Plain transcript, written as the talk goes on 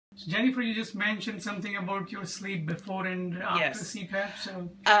Jennifer, you just mentioned something about your sleep before and after Yes. CPAP. So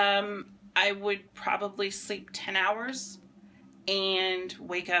I would probably sleep 10 hours and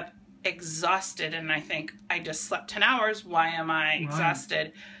wake up exhausted, and I think I just slept 10 hours. Why am I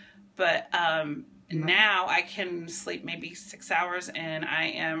exhausted? But now I can sleep maybe 6 hours, and I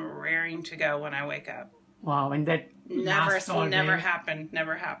am raring to go when I wake up. wow, and that lasts all Never day. happened.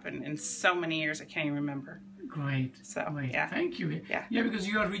 Never happened in so many years. I can't even remember. Great. So Great. yeah. Thank you. Yeah. Yeah, because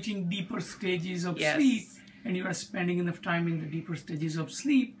you are reaching deeper stages of Yes. sleep, and you are spending enough time in the deeper stages of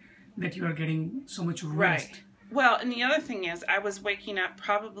sleep that you are getting so much rest. Right. Well, and the other thing is, I was waking up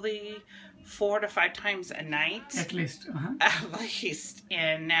probably 4 to 5 times a night. At least. At least.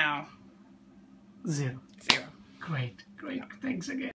 And now, Zero. 0. Great. Great. Thanks again.